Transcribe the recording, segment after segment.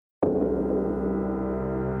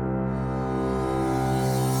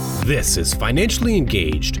This is Financially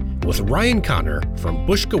Engaged with Ryan Connor from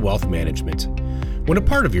Bushka Wealth Management. When a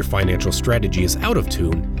part of your financial strategy is out of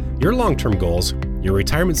tune, your long-term goals, your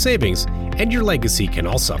retirement savings, and your legacy can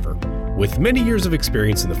all suffer. With many years of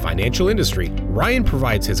experience in the financial industry, Ryan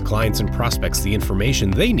provides his clients and prospects the information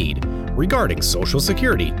they need regarding Social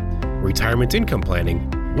Security, retirement income planning,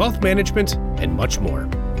 wealth management, and much more.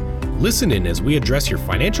 Listen in as we address your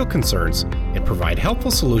financial concerns and provide helpful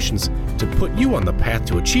solutions to put you on the path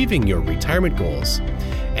to achieving your retirement goals.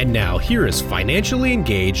 And now, here is Financially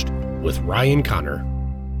Engaged with Ryan Connor.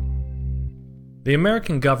 The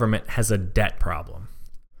American government has a debt problem.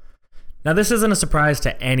 Now, this isn't a surprise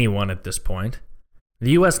to anyone at this point.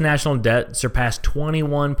 The U.S. national debt surpassed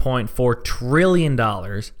 $21.4 trillion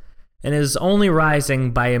and is only rising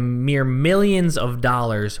by a mere millions of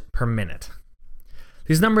dollars per minute.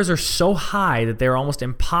 These numbers are so high that they are almost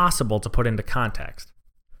impossible to put into context.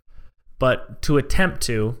 But to attempt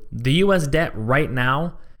to, the U.S. debt right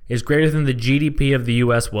now is greater than the GDP of the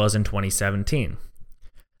U.S. was in 2017.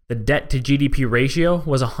 The debt to GDP ratio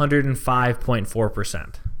was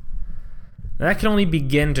 105.4%. That can only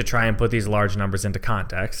begin to try and put these large numbers into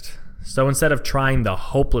context. So instead of trying the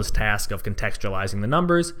hopeless task of contextualizing the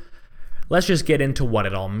numbers, let's just get into what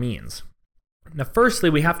it all means. Now, firstly,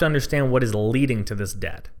 we have to understand what is leading to this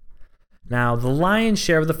debt. Now, the lion's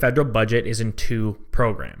share of the federal budget is in two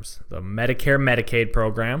programs, the Medicare/Medicaid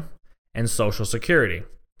program and Social Security,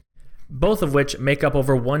 both of which make up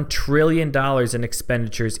over $1 trillion in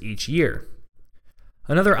expenditures each year.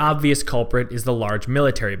 Another obvious culprit is the large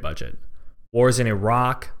military budget. Wars in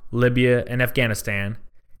Iraq, Libya, and Afghanistan,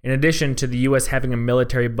 in addition to the U.S. having a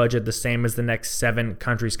military budget the same as the next 7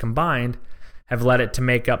 countries combined, have led it to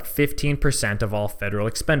make up 15% of all federal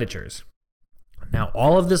expenditures. Now,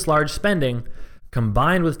 all of this large spending,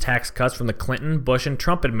 combined with tax cuts from the Clinton, Bush, and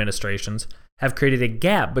Trump administrations, have created a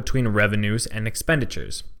gap between revenues and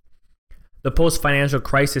expenditures. The post-financial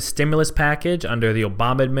crisis stimulus package under the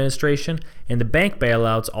Obama administration and the bank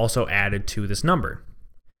bailouts also added to this number.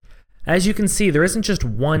 As you can see, there isn't just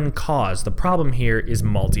one cause. The problem here is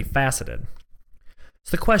multifaceted.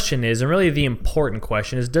 So the question is, and really the important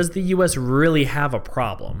question is, does the U.S. really have a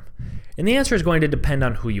problem? And the answer is going to depend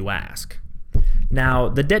on who you ask. Now,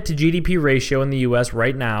 the debt to GDP ratio in the U.S.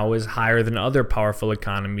 right now is higher than other powerful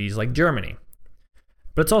economies like Germany.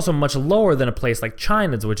 But it's also much lower than a place like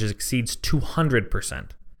China's, which exceeds 200%.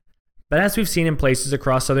 But as we've seen in places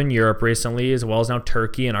across Southern Europe recently, as well as now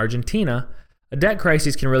Turkey and Argentina, a debt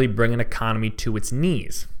crisis can really bring an economy to its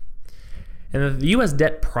knees. And the U.S.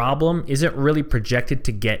 debt problem isn't really projected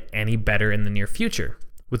to get any better in the near future.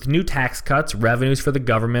 With new tax cuts, revenues for the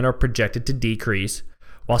government are projected to decrease,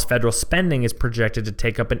 whilst federal spending is projected to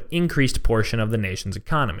take up an increased portion of the nation's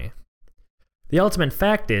economy. The ultimate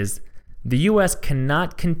fact is, the U.S.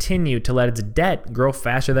 cannot continue to let its debt grow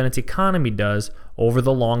faster than its economy does over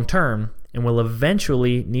the long term, and will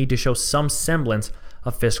eventually need to show some semblance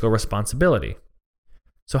of fiscal responsibility.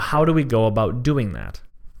 So how do we go about doing that?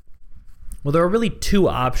 Well, there are really two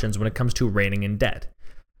options when it comes to reining in debt.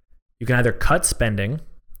 You can either cut spending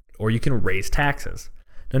or you can raise taxes.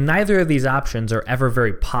 Now, neither of these options are ever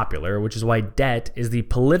very popular, which is why debt is the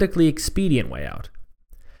politically expedient way out.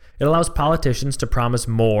 It allows politicians to promise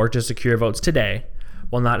more to secure votes today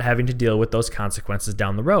while not having to deal with those consequences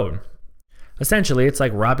down the road. Essentially, it's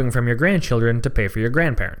like robbing from your grandchildren to pay for your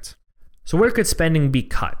grandparents. So where could spending be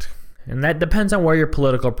cut? And that depends on where your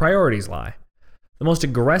political priorities lie. The most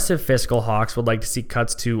aggressive fiscal hawks would like to see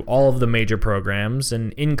cuts to all of the major programs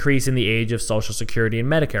and increase in the age of Social Security and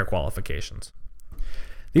Medicare qualifications.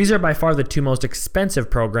 These are by far the two most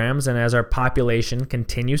expensive programs, and as our population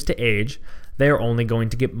continues to age, they are only going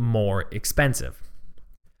to get more expensive.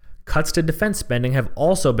 Cuts to defense spending have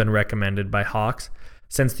also been recommended by hawks,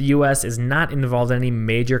 since the U.S. is not involved in any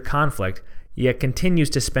major conflict, yet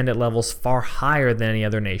continues to spend at levels far higher than any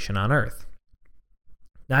other nation on Earth.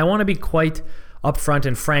 Now, I want to be quite upfront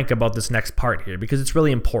and frank about this next part here because it's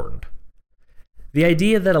really important. The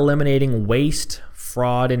idea that eliminating waste,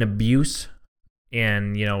 fraud, and abuse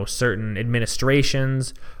in, certain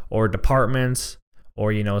administrations or departments,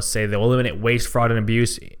 or, say they'll eliminate waste, fraud, and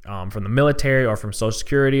abuse from the military or from Social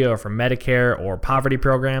Security or from Medicare or poverty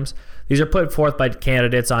programs, these are put forth by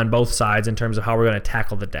candidates on both sides in terms of how we're going to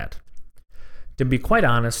tackle the debt. To be quite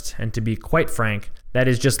honest and to be quite frank, that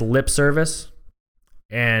is just lip service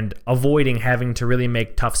and avoiding having to really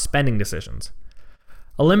make tough spending decisions.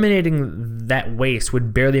 Eliminating that waste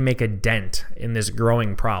would barely make a dent in this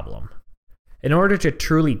growing problem. In order to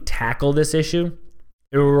truly tackle this issue,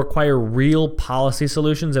 it will require real policy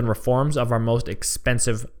solutions and reforms of our most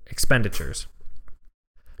expensive expenditures.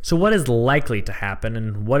 So what is likely to happen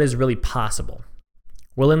and what is really possible?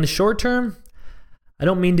 Well, in the short term, I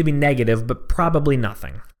don't mean to be negative, but probably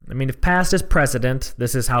nothing. I mean, if past is precedent,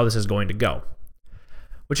 this is how this is going to go.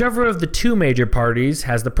 Whichever of the two major parties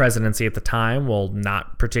has the presidency at the time will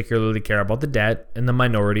not particularly care about the debt, and the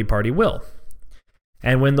minority party will.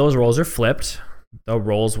 And when those roles are flipped, the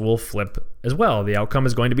roles will flip as well. The outcome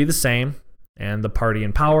is going to be the same, and the party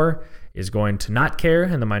in power is going to not care,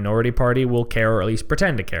 and the minority party will care, or at least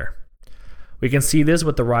pretend to care. We can see this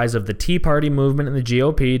with the rise of the Tea Party movement in the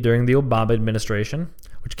GOP during the Obama administration,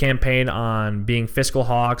 which campaigned on being fiscal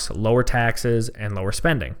hawks, lower taxes, and lower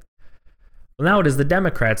spending. Well, now it is the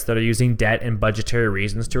Democrats that are using debt and budgetary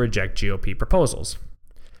reasons to reject GOP proposals.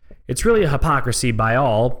 It's really a hypocrisy by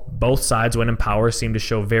all. Both sides, when in power, seem to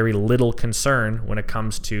show very little concern when it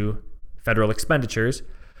comes to federal expenditures,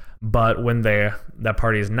 but when that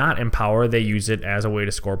party is not in power, they use it as a way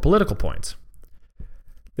to score political points.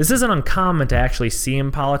 This isn't uncommon to actually see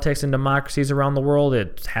in politics and democracies around the world.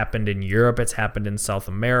 It's happened in Europe, it's happened in South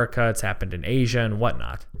America, it's happened in Asia, and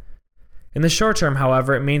whatnot. In the short term,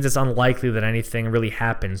 however, it means it's unlikely that anything really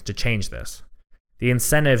happens to change this. The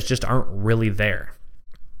incentives just aren't really there.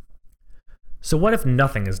 So what if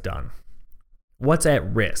nothing is done? What's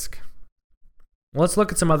at risk? Well, let's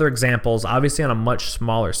look at some other examples, obviously on a much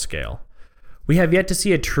smaller scale. We have yet to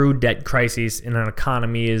see a true debt crisis in an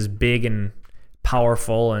economy as big and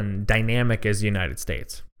powerful and dynamic as the United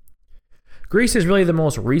States. Greece is really the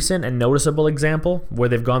most recent and noticeable example where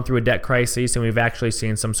they've gone through a debt crisis and we've actually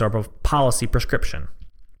seen some sort of policy prescription.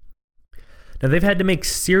 Now, they've had to make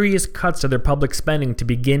serious cuts to their public spending to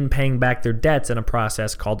begin paying back their debts in a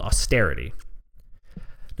process called austerity.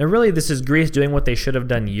 Now, really, this is Greece doing what they should have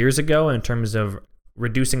done years ago in terms of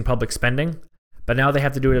reducing public spending, but now they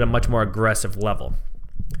have to do it at a much more aggressive level.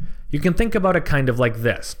 You can think about it kind of like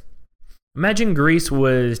this. Imagine Greece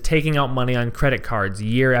was taking out money on credit cards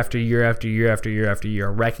year after year after year after year after year,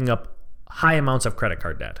 racking up high amounts of credit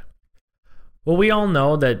card debt. Well, we all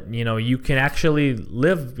know that, you can actually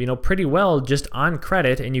live, pretty well just on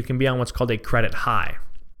credit, and you can be on what's called a credit high.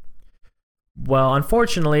 Well,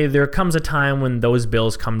 unfortunately, there comes a time when those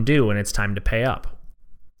bills come due and it's time to pay up.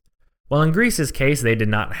 Well, in Greece's case, they did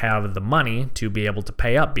not have the money to be able to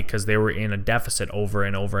pay up because they were in a deficit over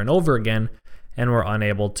and over and over again, and were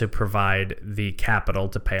unable to provide the capital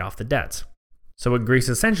to pay off the debts. So what Greece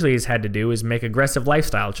essentially has had to do is make aggressive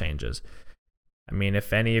lifestyle changes. I mean,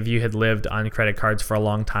 if any of you had lived on credit cards for a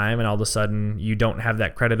long time and all of a sudden you don't have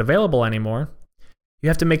that credit available anymore, you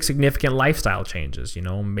have to make significant lifestyle changes.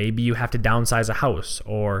 Maybe you have to downsize a house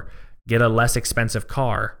or get a less expensive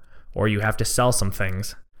car, or you have to sell some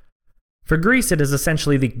things. For Greece, it is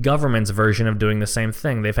essentially the government's version of doing the same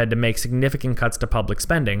thing. They've had to make significant cuts to public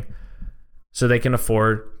spending so they can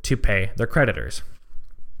afford to pay their creditors.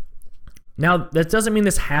 Now, that doesn't mean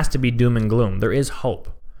this has to be doom and gloom. There is hope.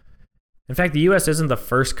 In fact, the U.S. isn't the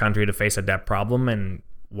first country to face a debt problem, and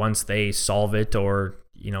once they solve it, or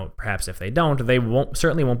perhaps if they don't, they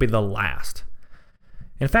certainly won't be the last.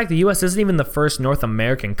 In fact, the U.S. isn't even the first North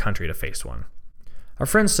American country to face one. Our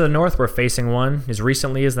friends to the north were facing one as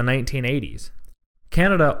recently as the 1980s.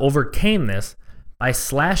 Canada overcame this by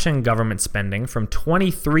slashing government spending from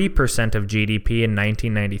 23% of GDP in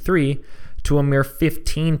 1993 to a mere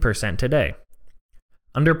 15% today.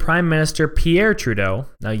 Under Prime Minister Pierre Trudeau,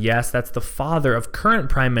 now yes, that's the father of current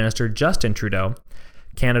Prime Minister Justin Trudeau,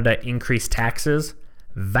 Canada increased taxes,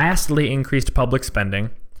 vastly increased public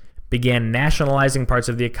spending, began nationalizing parts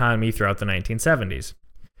of the economy throughout the 1970s.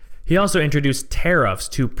 He also introduced tariffs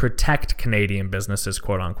to protect Canadian businesses,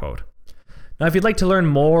 quote unquote. Now, if you'd like to learn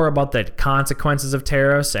more about the consequences of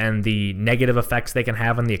tariffs and the negative effects they can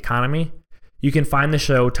have on the economy, you can find the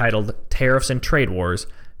show titled Tariffs and Trade Wars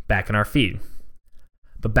back in our feed.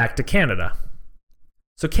 But back to Canada.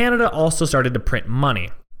 So Canada also started to print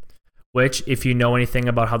money, which, if you know anything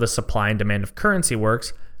about how the supply and demand of currency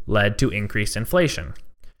works, led to increased inflation.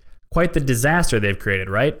 Quite the disaster they've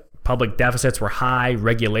created, right? Public deficits were high,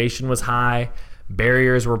 regulation was high,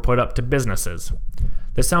 barriers were put up to businesses.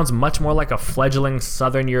 This sounds much more like a fledgling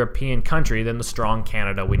Southern European country than the strong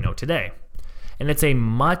Canada we know today. And it's a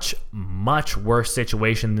much, much worse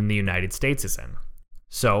situation than the United States is in.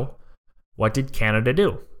 So, what did Canada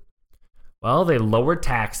do? Well, they lowered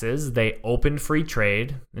taxes, they opened free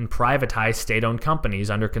trade, and privatized state-owned companies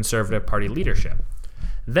under Conservative Party leadership.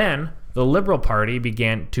 Then, the Liberal Party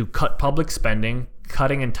began to cut public spending,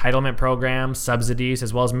 cutting entitlement programs, subsidies,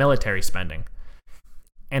 as well as military spending.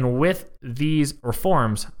 And with these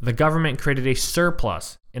reforms, the government created a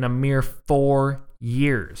surplus in a mere 4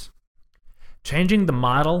 years. Changing the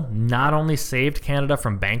model not only saved Canada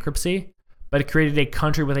from bankruptcy, but it created a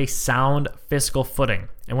country with a sound fiscal footing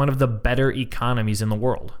and one of the better economies in the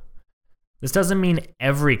world. This doesn't mean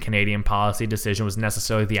every Canadian policy decision was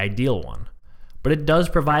necessarily the ideal one, but it does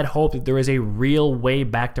provide hope that there is a real way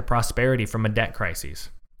back to prosperity from a debt crisis,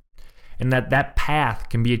 and that path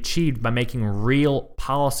can be achieved by making real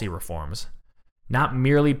policy reforms, not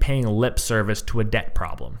merely paying lip service to a debt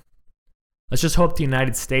problem. Let's just hope the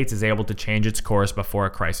United States is able to change its course before a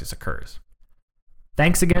crisis occurs.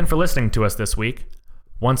 Thanks again for listening to us this week.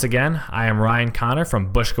 Once again, I am Ryan Connor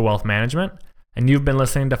from Bushka Wealth Management, and you've been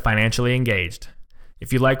listening to Financially Engaged.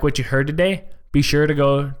 If you like what you heard today, be sure to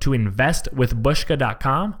go to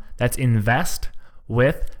investwithbushka.com. That's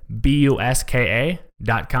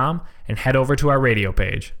investwithbuska.com and head over to our radio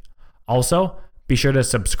page. Also, be sure to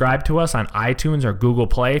subscribe to us on iTunes or Google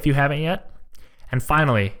Play if you haven't yet. And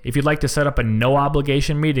finally, if you'd like to set up a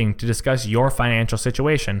no-obligation meeting to discuss your financial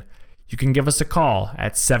situation, you can give us a call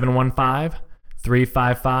at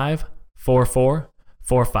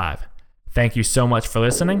 715-355-4445. Thank you so much for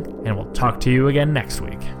listening, and we'll talk to you again next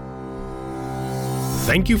week.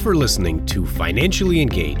 Thank you for listening to Financially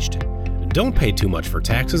Engaged. Don't pay too much for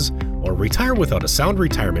taxes or retire without a sound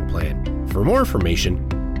retirement plan. For more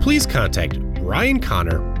information, please contact Ryan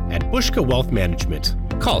Connor at Bushka Wealth Management.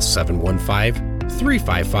 Call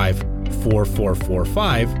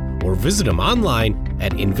 715-355-4445 or visit them online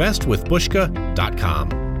at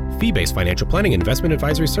investwithbushka.com. Fee-based financial planning and investment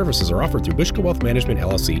advisory services are offered through Bushka Wealth Management,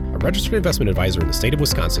 LLC, a registered investment advisor in the state of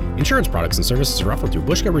Wisconsin. Insurance products and services are offered through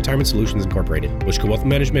Bushka Retirement Solutions Incorporated. Bushka Wealth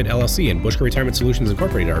Management, LLC, and Bushka Retirement Solutions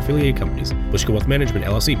Incorporated are affiliated companies. Bushka Wealth Management,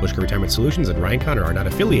 LLC, Bushka Retirement Solutions, and Ryan Connor are not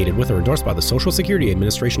affiliated with or endorsed by the Social Security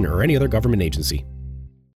Administration or any other government agency.